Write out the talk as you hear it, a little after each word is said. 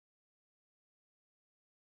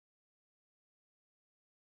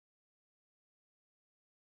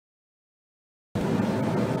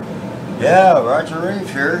Yeah, Roger Rave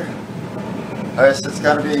here. I guess it's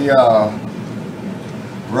got to be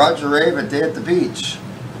Roger Rave a day at the beach.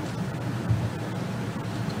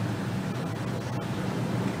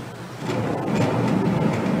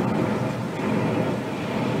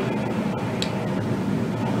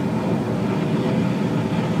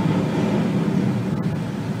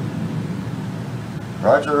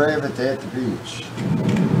 Roger Rave a day at the beach.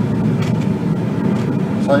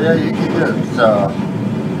 So yeah, you can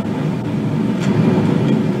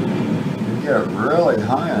get really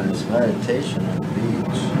high on this meditation at the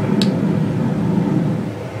beach.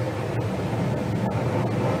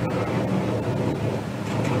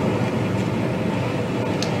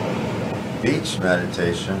 Beach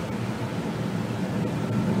meditation.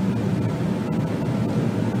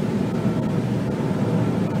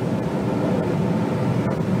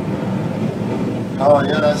 Oh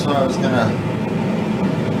yeah, that's what I was gonna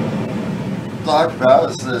talk about,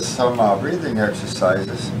 is this some breathing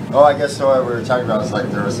exercises. Oh, I guess what we were talking about is like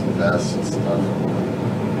there were some vests and stuff.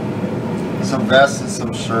 Some vests and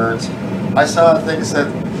some shirts. I saw a thing that said,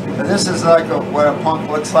 and this is like what a punk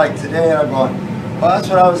looks like today, and I'm going, well, that's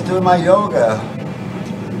what I was doing my yoga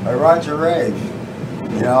by Roger Rave.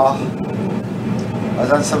 You know, I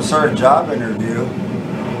was on some sort of job interview.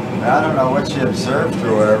 I don't know what she observed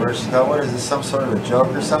or whatever. She thought, what is this, some sort of a joke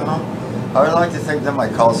or something? I would like to think that my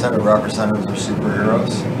call center representatives are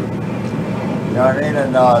superheroes. You know what I mean?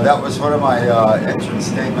 And that was one of my entrance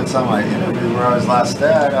statements on my interview where I was last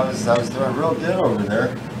at. I was doing real good over there.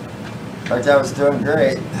 In fact, I was doing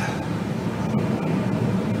great.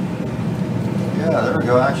 Yeah, there we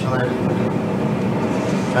go. Actually,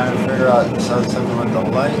 trying to figure out something with the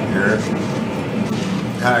light here.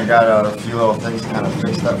 Kind of got a few little things kind of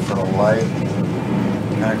fixed up for the light.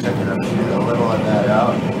 Kind of taking a little of that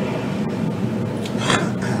out.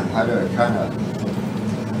 I do it kind of,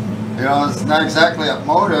 you know, it's not exactly at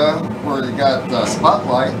Moda where you got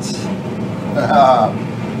spotlights.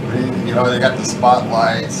 You know, they got the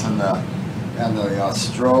spotlights and the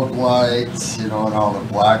strobe lights, you know, and all the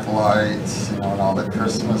black lights, you know, and all the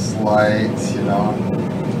Christmas lights, you know.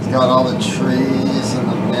 It's got all the trees and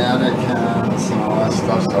the mannequins and all that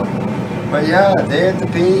stuff. So, but yeah, a day at the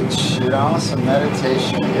beach, you know, some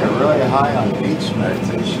meditation. Get really high on beach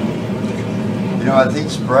meditation. You know, at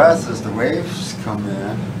each breath, as the waves come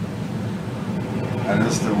in, and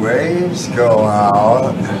as the waves go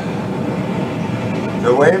out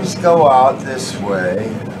this way.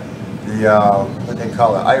 What they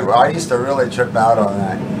call it? I used to really trip out on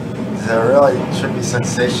that. It's a really trippy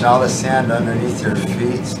sensation. All the sand underneath your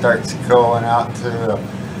feet starts going out to,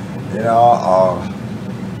 you know,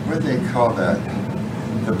 what do they call that?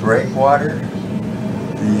 The breakwater?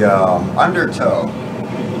 The undertow.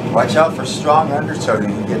 Watch out for strong undertow. You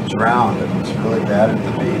can get drowned. It's really bad at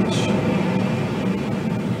the beach.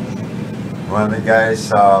 One of the guys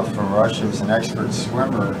from Russia was an expert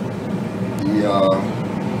swimmer.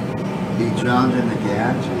 He drowned in the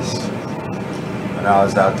Ganges when I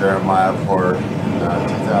was out there in Mayapur in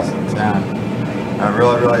 2010. I'm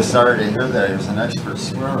really sorry to hear that. He was an expert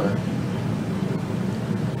swimmer.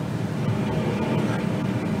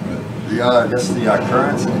 I guess the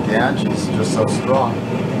currents in the Ganges are just so strong.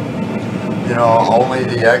 You know, only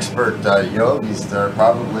the expert yogis there,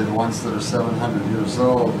 probably the ones that are 700 years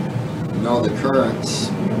old, know the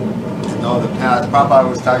currents, know the path. Prabhupada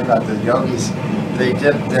was talking about the yogis. They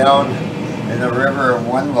dip down in the river in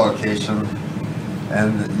one location,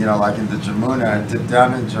 and you know, like in the Jamuna, dip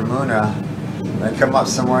down in Jamuna, and come up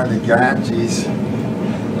somewhere in the Ganges,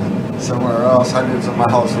 somewhere else, hundreds of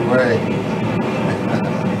miles away.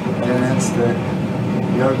 In an instant,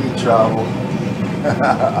 yogi travel.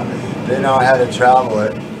 They know how to travel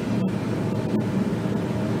it.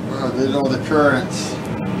 Well, they know the currents.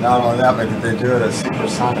 Not only that, but they do it at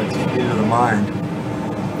supersonic speed of the mind.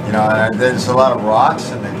 You know, and there's a lot of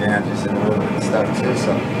rocks in the Ganges and the river and stuff too.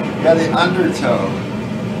 So, yeah, the undertow.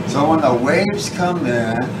 So when the waves come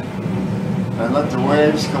in, and let the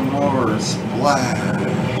waves come over and splash.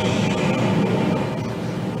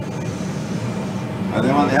 And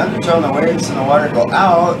then when the undertow and the waves and the water go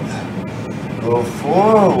out, go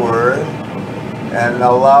forward and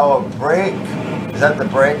allow a break. Is that the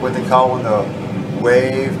break, what they call when the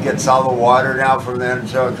wave gets all the water down from the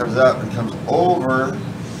undertow, it comes up and comes over.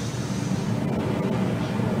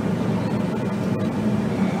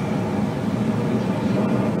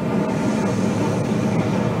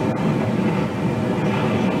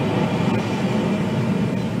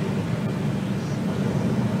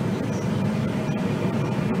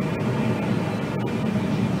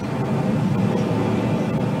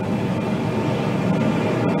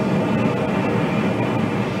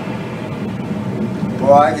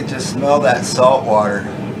 Well, I could just smell that salt water.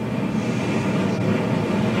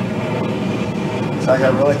 It's like I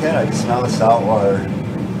really can. I can smell the salt water.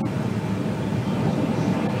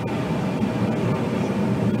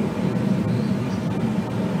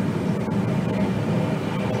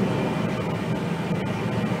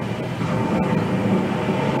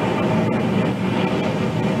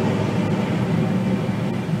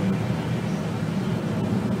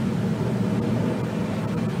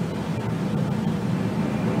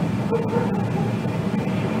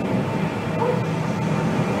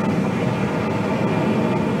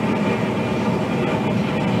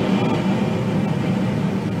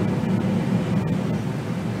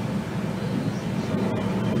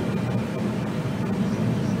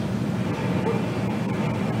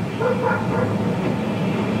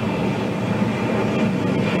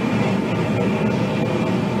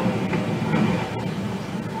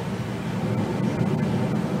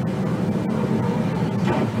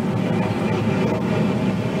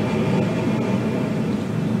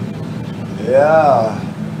 Yeah.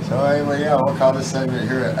 So anyway, yeah, we'll call this segment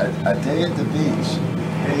here a day at the beach.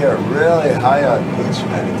 You get really high on beach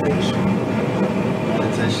meditation.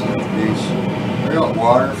 Meditation at the beach. We got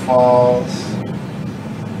waterfalls,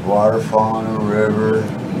 waterfall in a river.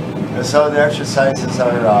 And so the exercises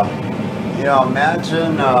are, you know,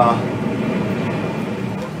 imagine,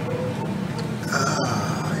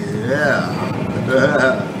 yeah,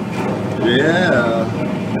 yeah,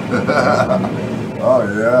 oh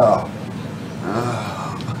yeah.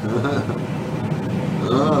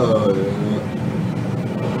 Oh,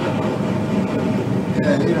 yeah.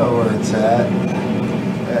 Yeah, you know where it's at.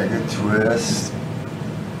 Yeah, good twist.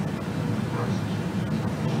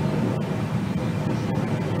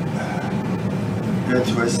 Good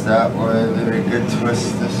twist that way, maybe a good twist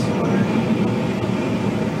this way.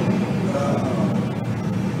 Oh.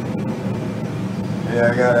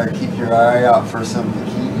 Yeah, I gotta keep your eye out for some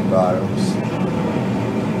bikini bottoms.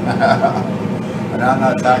 And I'm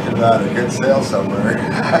not talking about a good sale somewhere.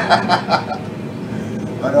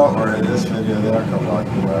 But don't worry, this video, they'll come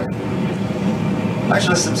walking back.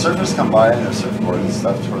 Actually, some surfers come by in their surfboard and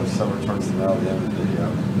stuff towards the middle of the end of the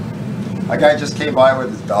video. A guy just came by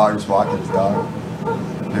with his dog, he was walking his dog.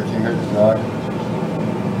 Can you hear the dog?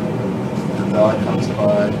 The dog comes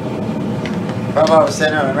by. Remember I was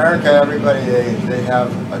saying in America, everybody, they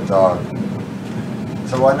have a dog.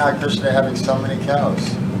 So why not Krishna having so many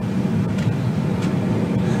cows?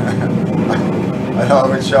 I know I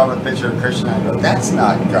would show him a picture of Krishna and go, that's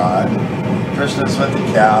not God. Krishna's with the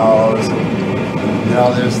cows. And, you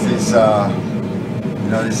know, there's these, you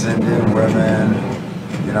know, these Indian women,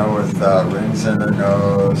 you know, with rings in their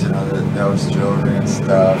nose, you know, the nose jewelry and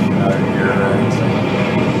stuff, you know, earrings.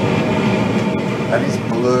 And he's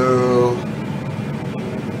blue.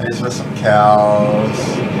 And he's with some cows.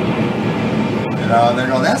 You know, and they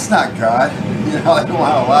go, that's not God. You know, I don't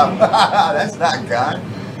want to laugh. That's not God.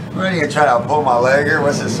 What are you trying to pull my leg or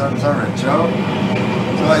what's this, some sort of a joke?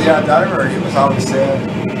 So yeah, Diver, he was always saying,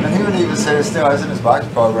 and he would even say this too, I was in his box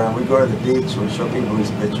program, we go to the beach, we show people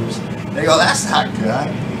these pictures, they go, that's not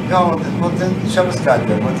God. No, well then show us God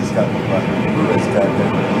then, what does God look like? Who is God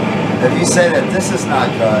then? If you say that this is not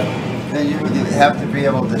God, then you would have to be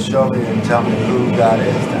able to show me and tell me who God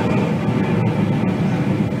is then.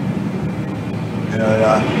 You know,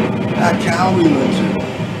 cow religion.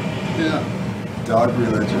 Yeah. Dog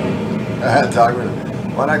religion. Dog religion.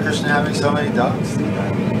 Why not Krishna having so many dogs?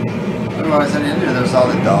 Otherwise in India there's all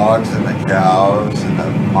the dogs and the cows and the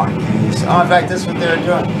monkeys. Oh, in fact, that's what they were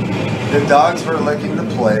doing. The dogs were licking the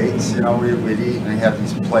plates. You know, we'd eat and we have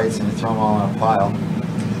these plates and you throw them all in a pile.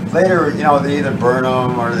 Later, you know, they either burn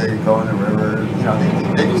them or they go in the river. You know,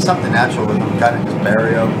 they do something natural with them, kind of just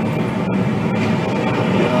bury them.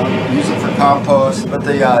 Use it for compost. But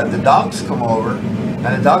the dogs come over.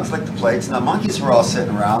 And the dogs lick the plates, and the monkeys were all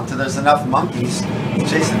sitting around until there's enough monkeys to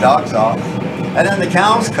chase the dogs off. And then the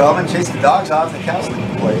cows come and chase the dogs off, the cows lick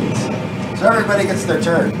the plates. So everybody gets their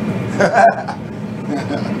turn. These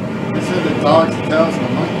are the dogs, the cows, and the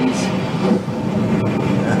monkeys.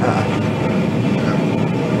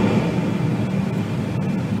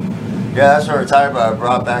 Yeah, that's what we're talking about. I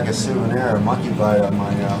brought back a souvenir, a monkey bite on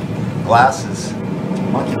my glasses.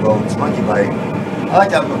 Monkey bones, monkey bite. I like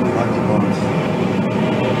that movie, Monkey Bones.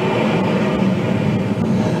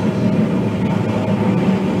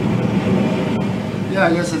 Yeah, I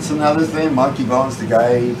guess it's another thing. Monkey Bones, the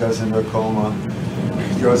guy, he goes into a coma.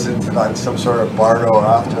 He goes into like some sort of bardo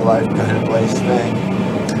afterlife kind of place thing.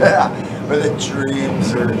 Yeah, where the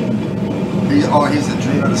dreams are. He's the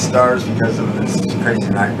dream of the stars because of this crazy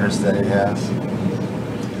nightmares that he has.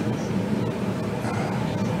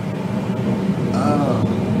 Oh.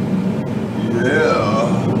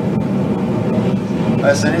 Yeah.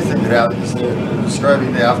 As anything could happen, because they're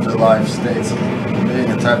describing the afterlife states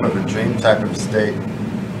being a type of a dream type of state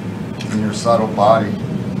in your subtle body. You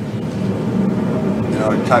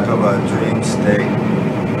know, a type of a dream state.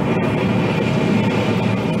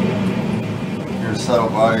 Your subtle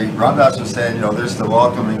body. Ram Dass was saying, you know, there's the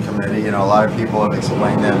welcoming committee. You know, a lot of people have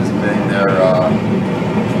explained that as being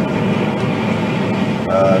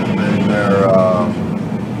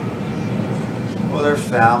well, their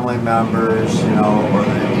family members, you know, or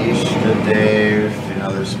their Ishtadev, you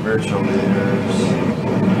know, their spiritual leaders.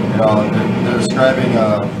 You know, they're describing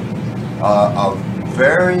a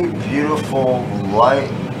very beautiful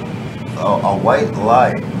light, a white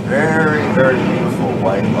light, very, very beautiful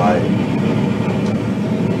white light.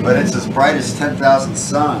 But it's as bright as 10,000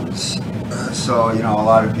 suns. So, you know, a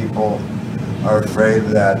lot of people are afraid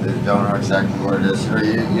of that. They don't know exactly where it is.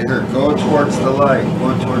 You hear, go towards the light,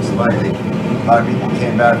 go towards the light. A lot of people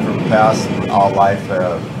came back from past life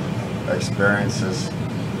experiences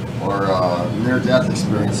or near-death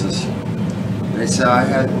experiences. They said, I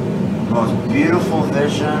had the most beautiful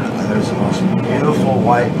vision. There's the most beautiful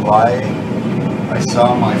white light. I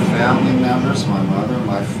saw my family members, my mother,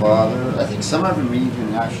 my father. I think some of them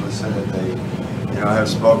even actually said that they, you know, have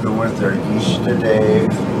spoken with their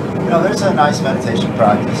Ishtadev. You know, there's a nice meditation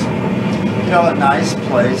practice. You know, a nice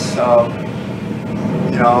place,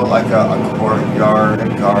 you know, like a courtyard, a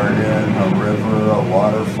garden, a river, a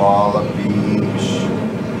waterfall, a beach.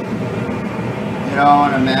 You know,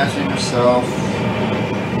 and imagine yourself,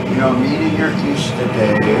 you know, meeting your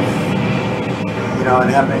Ishtadev, you know,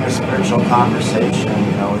 and having a spiritual conversation,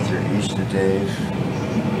 you know, with your Ishtadev.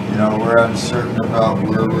 You know, we're uncertain about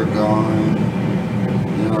where we're going,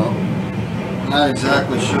 you know. Not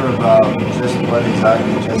exactly sure about just what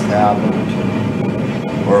exactly just happened,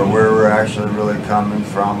 or where we're actually really coming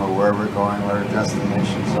from, or where we're going, what our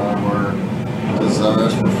destinations are, or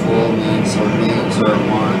desires, fulfillments, our needs, our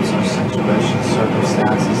wants, our situations,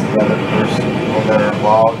 circumstances, the other person, people that are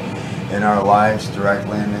involved in our lives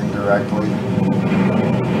directly and indirectly.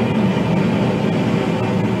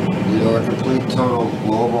 You know, a complete, total,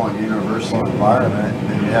 global, and universal environment, and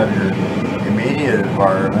then you have your immediate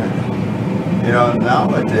environment. You know,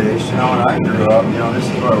 nowadays, you know, when I grew up, you know, this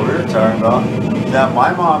is what we were talking about, that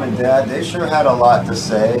my mom and dad, they sure had a lot to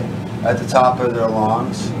say at the top of their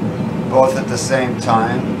lungs, both at the same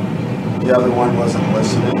time. The other one wasn't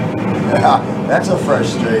listening. Yeah, that's a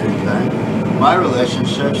frustrating thing. My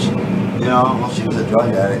relationships, you know, well, she was a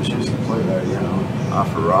drug addict, she was completely, you know,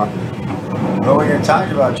 off her rocker. But when you're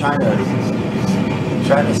talking about trying to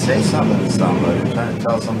say something to somebody, trying to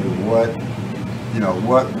tell somebody what, you know,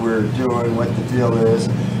 what we're doing, what the deal is,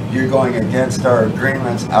 you're going against our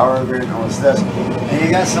agreements, our agreement was this, and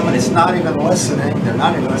you got somebody that's not even listening, they're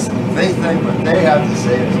not even listening, they think what they have to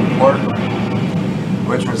say is important,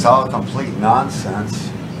 which was all complete nonsense.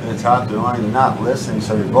 At the top of the line, you're not listening,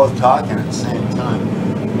 so you're both talking at the same time.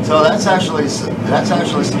 So that's actually some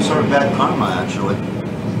sort of bad karma, actually.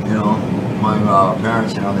 You know, my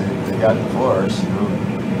parents, you know, they got divorced, you know.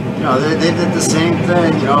 You know, they did the same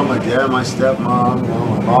thing, you know, my dad, my stepmom, you know,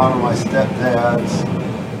 my mom and my stepdads,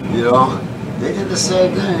 you know, they did the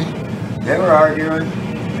same thing. They were arguing,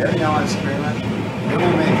 they were yelling and screaming, they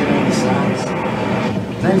weren't making any sense.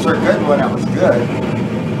 Things were good when it was good.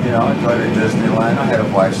 You know, I go to Disneyland, I had a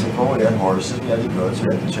bicycle, we had horses, we had the goats, we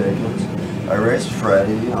had the chickens. I raised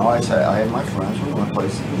Freddie, you know, I had my friends, we went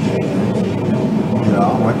places to do things. You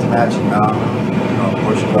know, went to Magic Mountain, you know,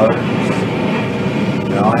 Busch Gardens.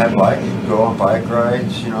 You know, I had go on bike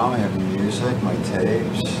rides, you know, I had music, my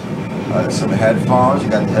tapes, some headphones, you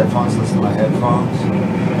got the headphones, listen to my headphones.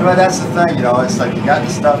 You know, that's the thing, you know, it's like you got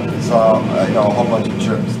the stuff that's all, you know, a whole bunch of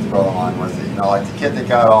trips to go along with it. You know, like the kid that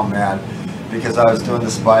got all mad because I was doing the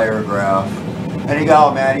spirograph. And he got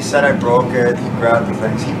all mad, he said I broke it, he grabbed the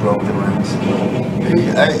things, he broke the rings.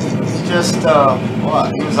 He just, well,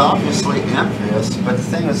 he was obviously envious, but the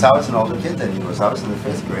thing is, I was an older kid than he was. I was in the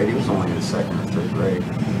 5th grade, he was only in the 2nd or 3rd grade.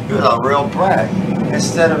 He was a real brat.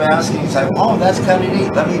 Instead of asking, he's like, oh, that's kind of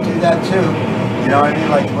neat, let me do that too. You know what I mean,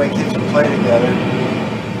 like the way kids would play together.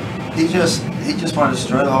 He just wanted to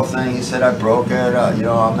destroy the whole thing. He said I broke it, you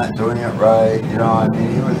know, I'm not doing it right. You know, I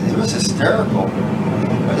mean, he was hysterical.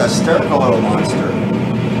 A hysterical little monster,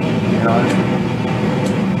 you know.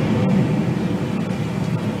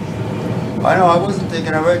 I know I wasn't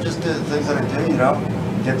thinking of it, just did the things that I do, you know.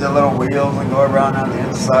 Get the little wheels and go around on the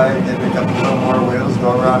inside, then pick up a couple more wheels,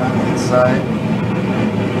 go around on the inside.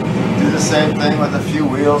 Do the same thing with a few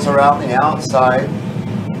wheels around the outside.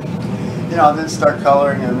 You know, then start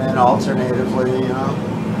coloring them in alternatively, you know.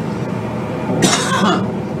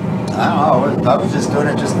 I don't know. I was just doing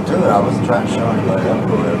it just to do it. I wasn't trying to show anybody up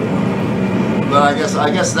or whatever. But I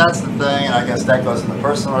guess that's the thing, and I guess that goes into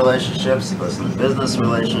personal relationships. It goes into business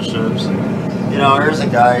relationships. You know, here's a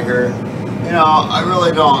guy here. You know, I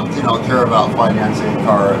really don't, care about financing a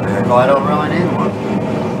car or vehicle. I don't really need one.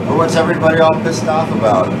 But what's everybody all pissed off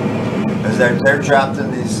about? Is that they're trapped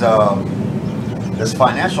in these this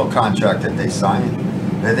financial contract that they signed,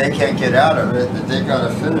 that they can't get out of it, that they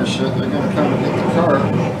gotta finish it, they're gonna come and get the car.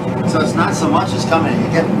 So it's not so much as coming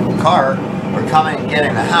and getting the car or coming and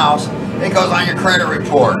getting the house, it goes on your credit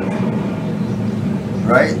report.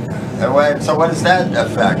 Right? So what does that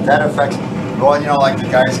affect? That affects, well, like the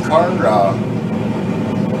guy's car,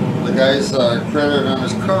 the guy's credit on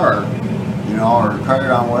his car, or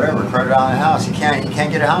credit on whatever, credit on the house. He can't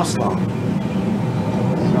get a house loan.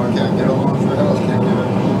 Can't get a loan for a house, can't get a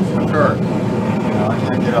loan for a car. I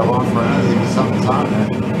can't get a loan for anything if something's on there.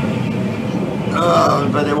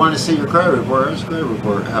 But they want to see your credit report. Here's credit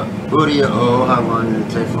report. Who do you owe? How long did it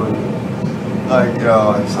take for you? Like,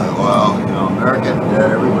 it's like, well, American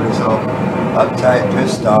debt, everybody's all uptight,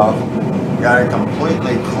 pissed off. Got a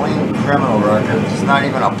completely clean criminal record. There's not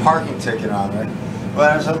even a parking ticket on there.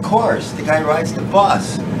 But of course, the guy rides the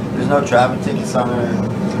bus. There's no traffic tickets on there.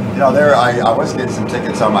 I was getting some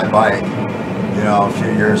tickets on my bike, a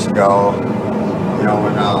few years ago,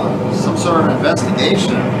 when some sort of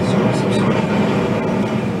investigation, some sort of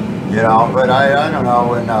thing, but I don't know,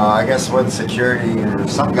 when, I guess when security or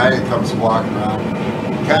some guy that comes walking around,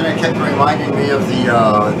 kind of kept reminding me of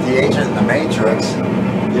the agent in the Matrix.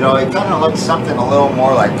 He kind of looked something a little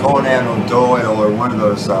more like Conan O'Doyle or one of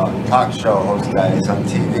those talk show host guys on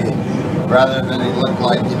TV, rather than he looked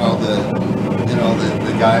like,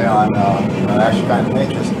 the guy on actually kind of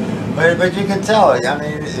Matrix. But you can tell, I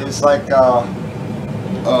mean, it was like an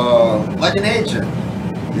agent,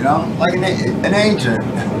 like an agent,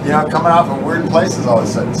 coming off from weird places all of a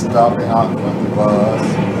sudden, stopping off at the bus,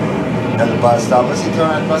 at the bus stop. What's he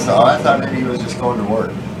doing at the bus stop? Oh, I thought maybe he was just going to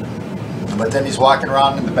work. But then he's walking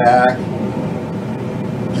around in the back,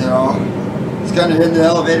 he's kind of in the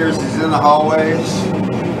elevators, he's in the hallways,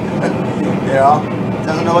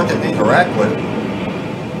 doesn't look at me directly,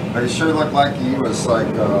 but he sure looked like he was like,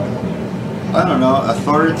 I don't know,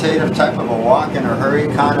 authoritative type of a walk in a hurry,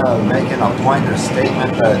 kind of making a point or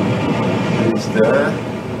statement that he's there.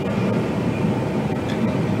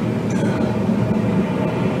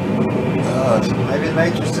 So maybe the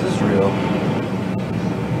Matrix is real.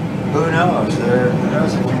 Who knows? Who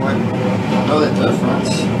knows if you wouldn't know the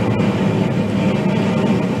difference?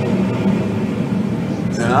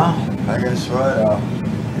 I guess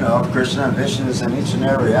what, Christian ambition is in each and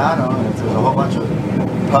every atom, and if there's a whole bunch of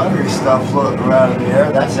powdery stuff floating around in the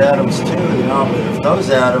air, that's atoms too, but if those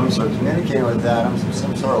atoms are communicating with atoms in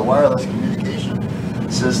some sort of wireless communication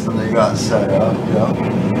system they got set up,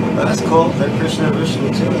 that's cool. They're Christian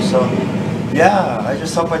ambition too, so. Yeah, I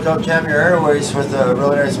just hope I don't jam your airways with a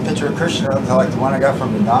really nice picture of Krishna, like the one I got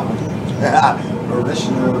from Madonna. Or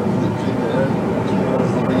Vishnu,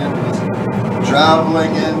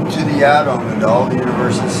 traveling into the atom and all the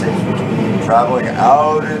universe is safe between, traveling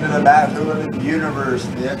out into the bathroom of the universe,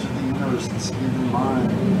 the edge of the universe, the speed of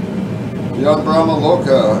mind. Beyond Brahma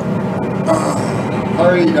Loka,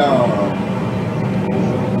 Hari Dham,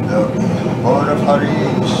 the abode of Hari,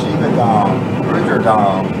 Shiva Dham, Rudra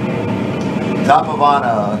Dham.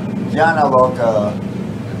 Tapavana, Jnana Loka,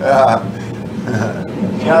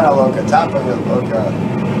 Jnana Loka, Tapava Loka,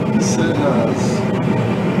 the Siddhas,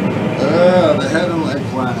 the heavenly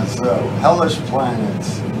planets, the hellish planets.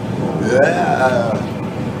 Yeah.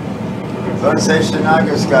 Lord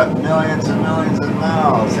Seshanaga's got millions and millions of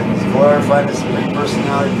mouths, and he's glorified as big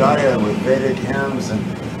personality Godhead with Vedic hymns and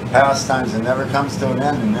pastimes, and never comes to an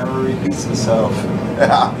end and never repeats himself.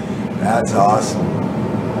 Yeah, that's awesome.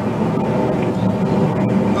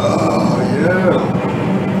 Oh, yeah.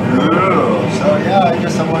 So, yeah, I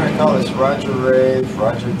guess I want to call this Roger Rave,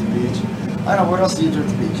 Roger at the beach. I don't know, what else do you do at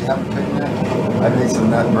the beach? You have a picnic? I made some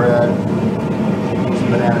nut bread, some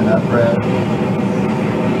banana nut bread.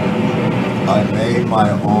 I made my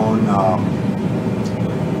own,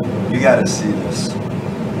 you gotta see this.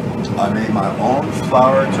 I made my own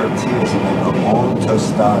flour tortillas and made my own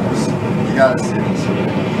tostadas. You gotta see this.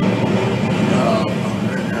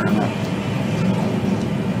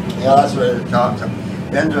 Yeah, that's ready to talk to him.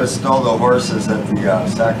 Indra stole the horses at the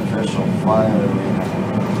sacrificial fire arena,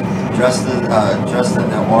 dressed in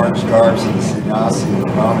the orange garbs of the sannyasi and the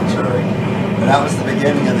brahmachari. And that was the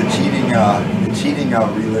beginning of the cheating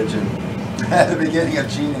religion. The beginning of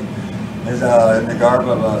cheating. is in the garb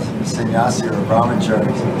of a sannyasi or a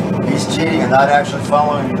brahmachari. He's cheating and not actually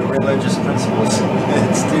following the religious principles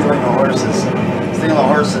and stealing the horses. Stealing the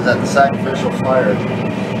horses at the sacrificial fire.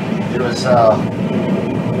 He was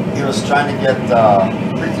trying to get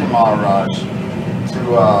Prithvi Maharaj to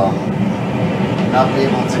not be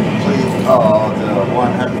able to complete the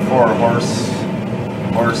 104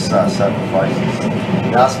 horse sacrifices.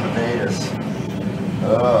 That's the Vedas.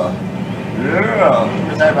 Yeah.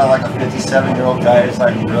 We're talking about like a 57-year-old guy who's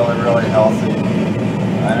like really, really healthy.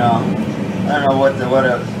 I don't know what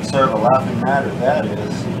a sort of a laughing matter that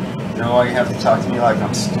is. You know why you have to talk to me like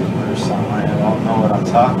I'm stupid or something? I don't know what I'm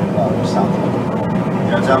talking about or something.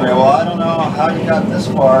 You know, tell me, well, I don't know how you got this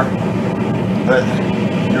far, but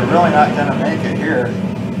you're really not going to make it here.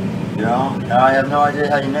 You know, and I have no idea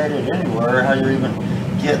how you made it anywhere, how you're even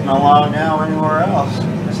getting along now anywhere else.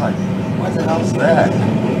 It's like, what the hell's that?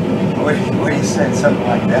 What are you saying something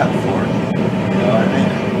like that for? You know what I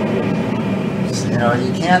mean? Just, you know,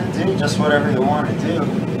 you can't do just whatever you want to do.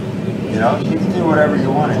 You know, you can do whatever you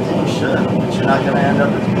want to do, you should, but you're not going to end up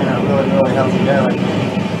as being a really, really healthy guy like me.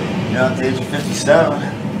 You know, at the age of 57.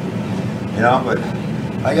 You know, but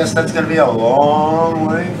I guess that's going to be a long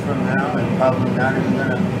way from now, and probably not even going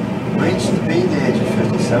to reach to be the age of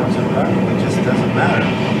 57, so it probably just doesn't matter.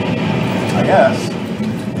 I guess.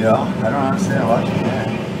 You know, I don't understand logic there.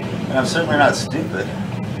 And I'm certainly not stupid.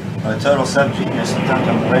 I'm a total sub-genius. Sometimes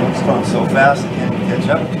my brain's going so fast I can't even catch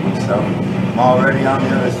up to it. So I'm already on the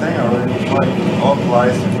other thing. I already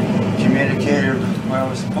vocalized and communicated what I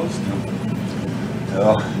was supposed to.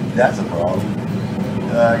 So that's a problem.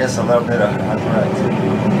 I guess a little bit of hyperactivity.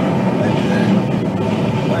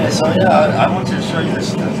 Okay, so yeah, I want you to show you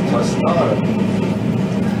this tostada.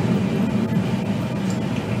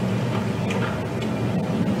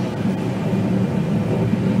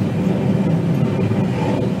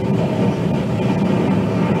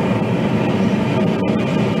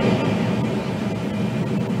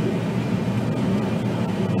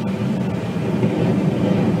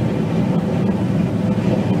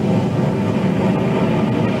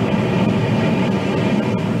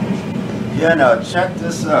 Yeah, now check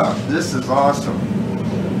this out. This is awesome.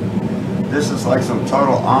 This is like some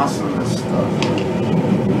total awesomeness stuff.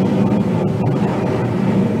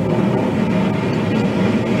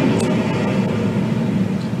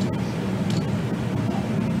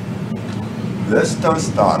 This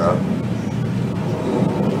tostada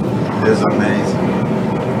is amazing.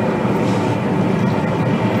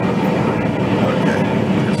 Okay,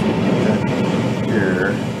 just put that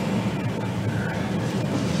here.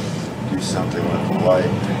 Something with the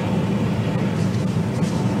light.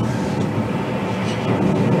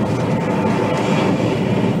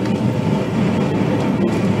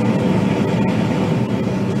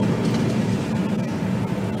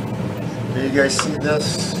 Do you guys see this?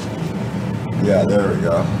 Yeah, there we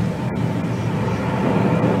go.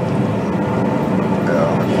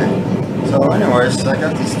 Yeah, okay. So anyways, I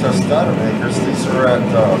got these tostada makers. These are at,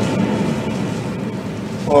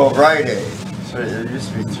 Rite Aid. So it used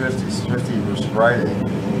to be Thrifty's. Thrifty was Rite Aid.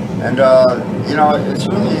 And, you know, it's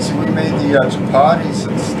really easy. We made the chapatis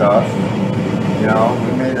and stuff. You know,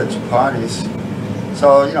 we made the chapatis.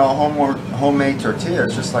 So, you know, homemade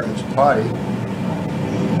tortillas, just like a chapati.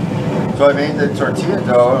 So I made the tortilla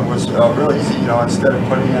dough, and it was really easy. You know, instead of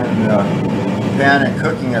putting it in the pan and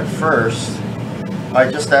cooking it first, I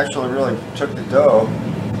just actually really took the dough,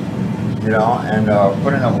 you know, and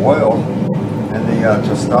put in the oil and the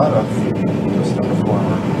tostada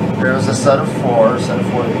former. Here was a set of four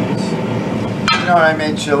beans. You know, I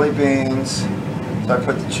made chili beans, so I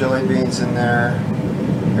put the chili beans in there.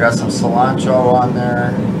 I got some cilantro on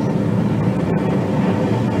there.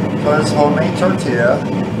 So this homemade tortilla,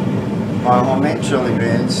 my homemade chili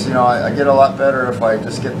beans. You know, I get a lot better if I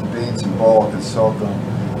just get the beans in bulk and soak them.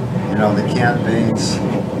 You know, the canned beans.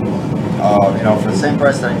 You know, for the same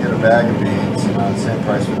price that I get a bag of beans, you know, the same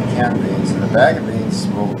price for the canned beans. And the bag of beans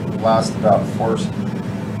will last about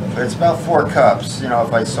it's about 4 cups. You know,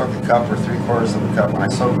 if I soak a cup or 3/4 of a cup, when I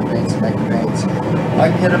soak the beans and make the beans,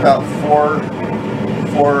 I can get about four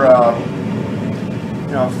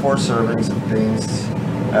servings of beans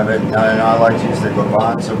of it. And I like to use the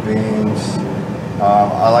garbanzo beans.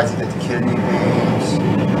 I like to get the kidney beans,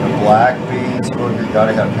 the black beans. Oh, you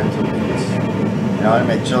gotta have pinto beans. You know, I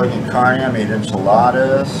make chili con carne, I made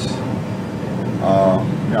enchiladas.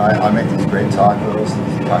 You know, I make these great tacos,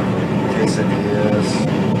 these taco quesadillas.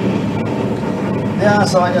 Yeah,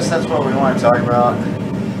 so I guess that's what we want to talk about.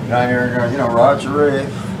 Down here, you know, Roger Ray,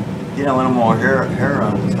 getting a little more hair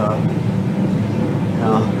on the top. You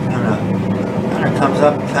know, kind of comes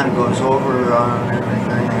up and kind of goes over on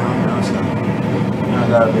everything. You know, so, I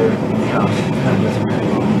gotta be,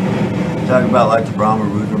 talk about like the Brahma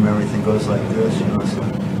Rudram, everything goes like this, so,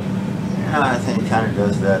 I think it kind of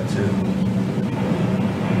does that too.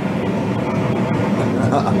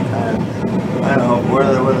 I don't know, where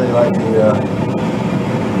they like the,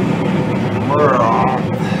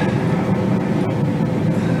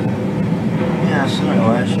 yeah, so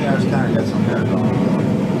anyway, she has kind of got some hair going on.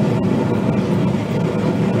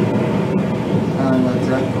 That's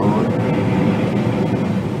that going.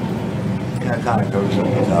 Yeah, it kind of goes up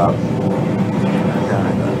the top. Kind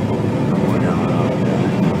of goes down.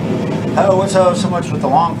 Oh, what's so much with the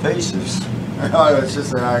long faces? It's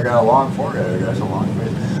just that I got a long forehead. I got a long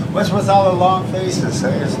face. What's with all the long faces?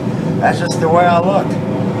 That's just the way I look.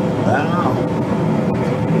 I don't know.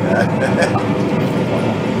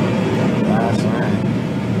 That's right.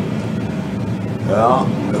 Well,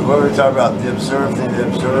 what were we talking about? The observed and the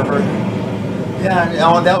observer?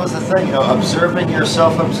 Yeah, that was the thing, observing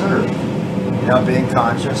yourself observed. Being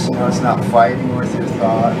conscious, it's not fighting with your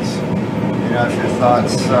thoughts. If your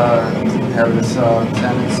thoughts have this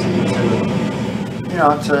tendency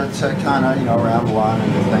to kind of, ramble on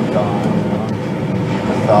and to think on,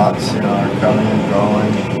 the thoughts, are coming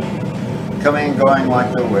and going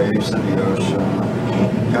like the waves of the ocean,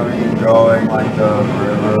 coming and going like the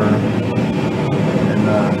river, and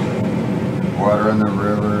the water in the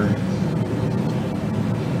river,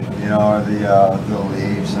 or the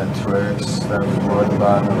leaves and twigs that float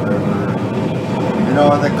by the river,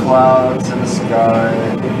 the clouds in the sky,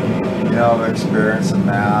 experience of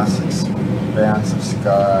mass, expanse of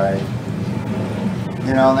sky,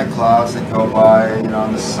 and the clouds that go by,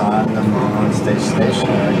 the sun, the moon, stay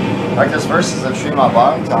stationary. Like there's verses of Srimad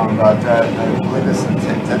Bhagavatam about that, and I believe it's the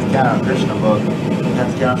 10th canto of Krishna book,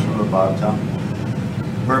 10th canto of Bhagavatam,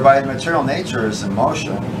 whereby the material nature is in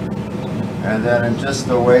motion. And then in just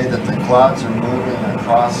the way that the clouds are moving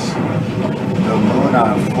across the moon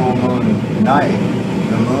on a full moon night,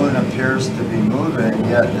 the moon appears to be moving,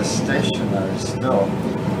 yet is stationary still.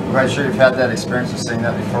 I'm quite sure you've had that experience of seeing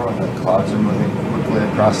that before when the clouds are moving quickly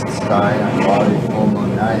across the sky on a cloudy full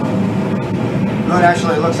moon night. The moon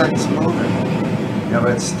actually looks like it's moving,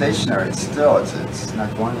 but it's stationary, it's still, it's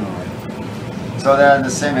not going anywhere. So that in the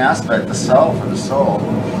same aspect, the self or the soul,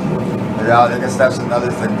 I guess that's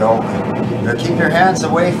another thing, keep your hands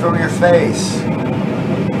away from your face.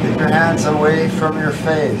 Keep your hands away from your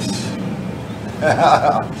face.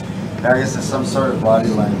 I guess it's some sort of body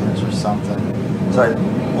language or something. It's like,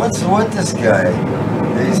 what's with this guy?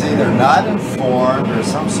 He's either not informed or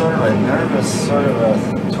some sort of a nervous sort of a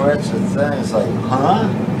twitch and thing. It's like, huh?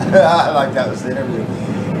 Like that was the interview.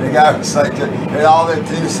 The guy was like, all the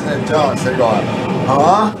do's and the don'ts, they're going,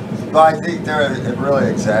 huh? But I think they're really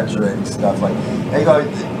exaggerating stuff. Like, they go,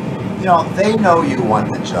 they know you want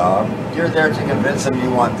the job. You're there to convince them you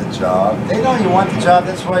want the job. They know you want the job.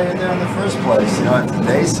 That's why you're there in the first place. In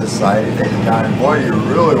today's society, they kind of, boy, you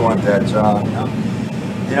really want that job.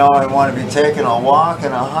 I want to be taking a walk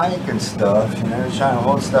and a hike and stuff. You're trying to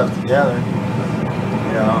hold stuff together.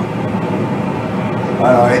 I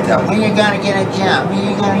hate that. When you gonna get a job? When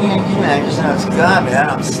you gonna get a job? I just know it's God, man.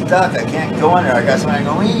 I'm stuck. I can't go in there. I got somebody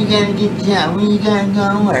go, when you gonna get a job? When you gonna go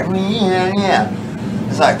to work? Yeah.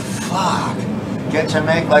 It's like, fuck. Get to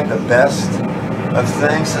make like the best of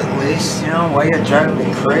things at least, why you driving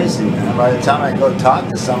me crazy, man. By the time I go talk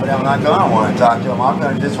to somebody, I'm not gonna want to talk to them. I'm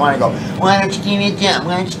gonna just want to go, why don't you give me a job?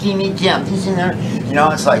 Why don't you give me a job? This and that.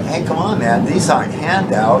 It's like, hey, come on, man. These aren't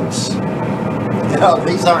handouts.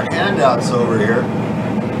 These aren't handouts over here.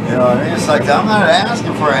 It's like, I'm not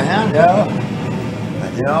asking for a handout.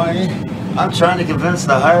 I'm trying to convince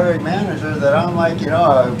the hiring manager that I'm like,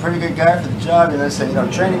 a pretty good guy for the job. And they say,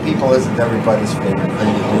 training people isn't everybody's favorite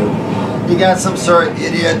thing to do. You got some sort of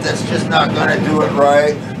idiot that's just not going to do it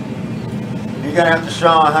right. You're going to have to show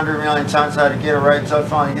them 100 million times how to get it right until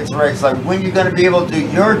finally gets it right. It's like, when are you going to be able to do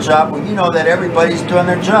your job when you know that everybody's doing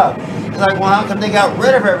their job? It's like, well, how come they got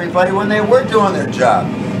rid of everybody when they were doing their job?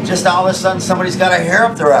 Just all of a sudden somebody's got a hair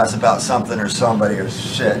up their ass about something or somebody or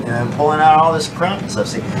shit, and pulling out all this crap and stuff.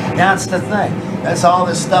 See, that's the thing. That's all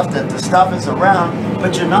this stuff that the stuff is around,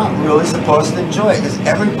 but you're not really supposed to enjoy it because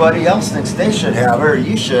everybody else thinks they should have it, or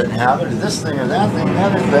you shouldn't have it, or this thing or that thing, the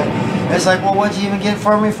other thing. It's like, well, what'd you even get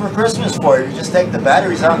for me for Christmas for? You just take the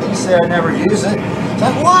batteries out and you say I never use it. It's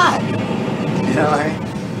like, what?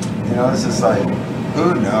 It's just like,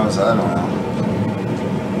 who knows? I don't know.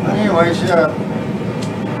 But anyways, yeah.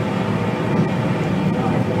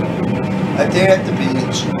 A day at the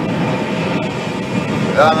beach.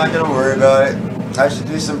 I'm not going to worry about it. I should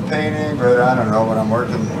do some painting, but I don't know. When I'm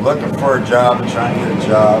looking for a job and trying to get a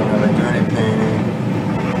job, I don't do any painting.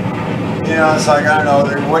 You know, it's like, I don't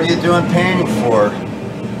know, what are you doing painting for?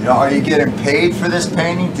 You know, are you getting paid for this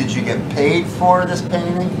painting? Did you get paid for this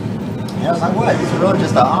painting? Yeah, I was like, what? It's really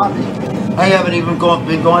just a hobby. I haven't even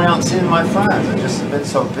been going out and seeing my friends. I've just been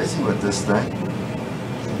so busy with this thing.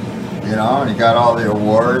 You know, and you got all the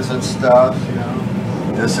awards and stuff, you know.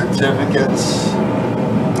 The certificates,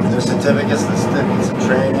 the certificates of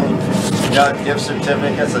training. You got gift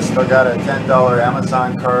certificates. I still got a $10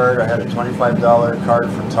 Amazon card. I had a $25 card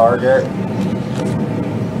for Target.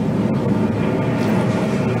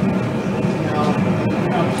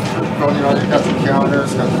 You know, you got the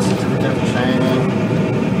calendars, got the certificate of training.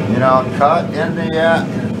 You know, caught in the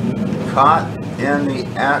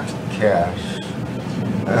act cash.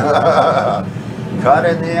 Caught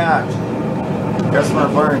in the act. Customer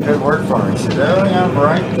learning good work for me. See, there I am,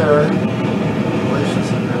 right there.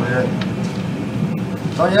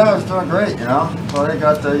 So yeah, I was doing great, you know. Well, they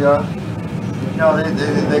got the, you know,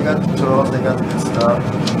 they got the tools, they got the good stuff.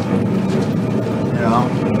 You know.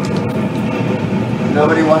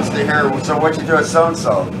 Nobody wants to hear, so what you do at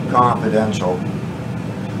so-and-so? Confidential.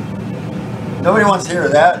 Nobody wants to hear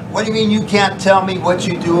that. What do you mean you can't tell me what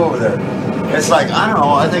you do over there? It's like, I don't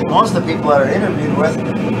know, I think most of the people that are interviewed with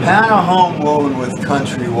had a home loan with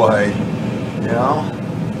Countrywide. You know?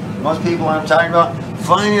 Most people I'm talking about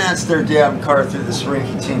financed their damn car through this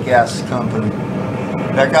rinky-tink ass company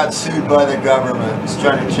that got sued by the government. It's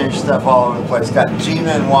trying to change stuff all over the place. Got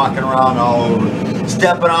G-men walking around all over.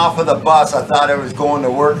 Stepping off of the bus, I thought I was going to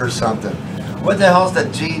work or something. What the hell's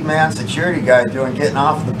that G-man security guy doing getting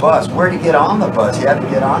off the bus? Where'd he get on the bus? He had to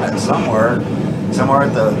get on it somewhere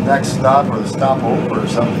at the next stop or the stop over or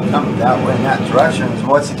something, coming that way in that direction.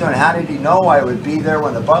 What's he doing? How did he know I would be there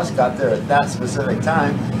when the bus got there at that specific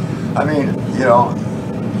time? I mean, you know,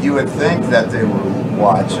 you would think that they were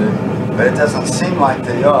watching, but it doesn't seem like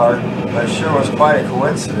they are. But it sure was quite a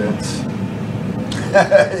coincidence.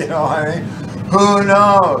 You know what I mean? Who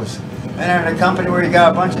knows? And in a company where you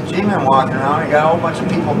got a bunch of G-men walking around, you got a whole bunch of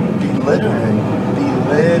people belittling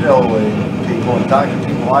people and talking to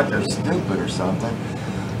people like they're stupid or something.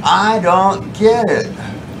 I don't get it.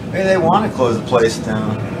 Maybe they want to close the place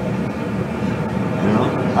down. You know?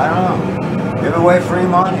 I don't know. Give away free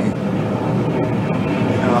money.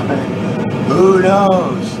 You know? Who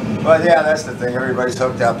knows? But yeah, that's the thing. Everybody's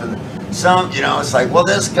hooked up to some, you know, it's like, well,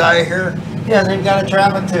 this guy here, he hasn't even got a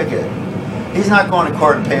traffic ticket. He's not going to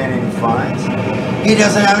court and paying any fines. He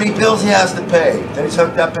doesn't have any bills he has to pay that he's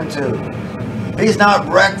hooked up into. He's not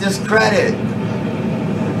wrecked his credit.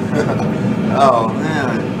 Oh,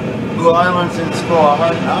 man. Blue Island's in school of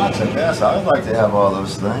hard knocks, I guess. I would like to have all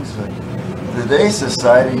those things. But today's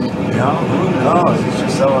society, you know, who knows? It's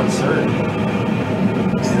just so uncertain.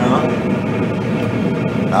 You know?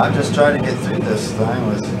 I'm just trying to get through this thing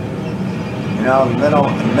with, you know,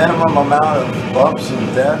 minimum amount of bumps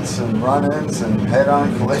and dents and run-ins and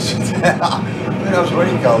head-on collisions. Who knows, what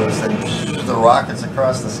do you call those things? The rockets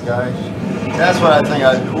across the sky. That's what I think,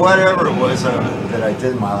 whatever it was that I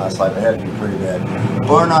did in my last life, it had to be pretty bad.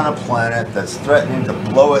 Born on a planet that's threatening to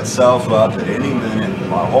blow itself up at any minute,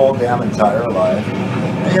 my whole damn entire life.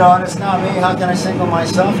 And, you know, and it's not me. How can I single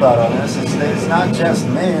myself out on this? It's not just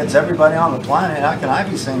me. It's everybody on the planet. How can I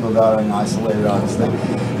be singled out and isolated on this thing?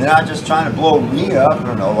 They're not just trying to blow me up,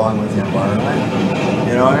 along with the environment.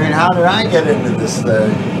 You know, I mean, how did I get into this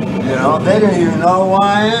thing? You know, they didn't even know who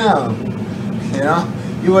I am. You know,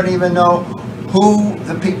 you wouldn't even know who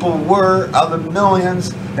the people were of the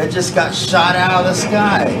millions that just got shot out of the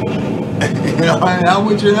sky. You know, I mean, how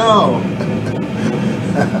would you know?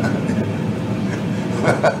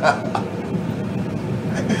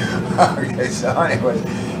 Okay, so anyways,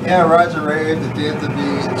 yeah, Roger Ray, The Day at the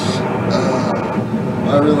Beach.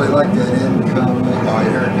 I really like that income. Oh,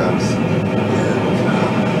 here it comes.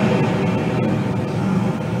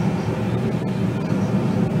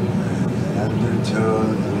 Undertow,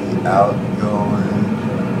 the outgoing.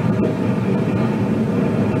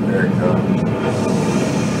 There it comes.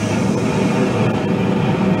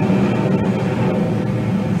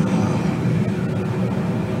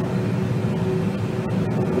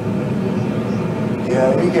 Yeah,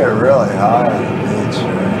 you get really high on the beach,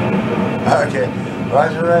 right? Okay,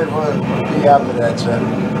 Roger Ray, we'll be after that, Jeff.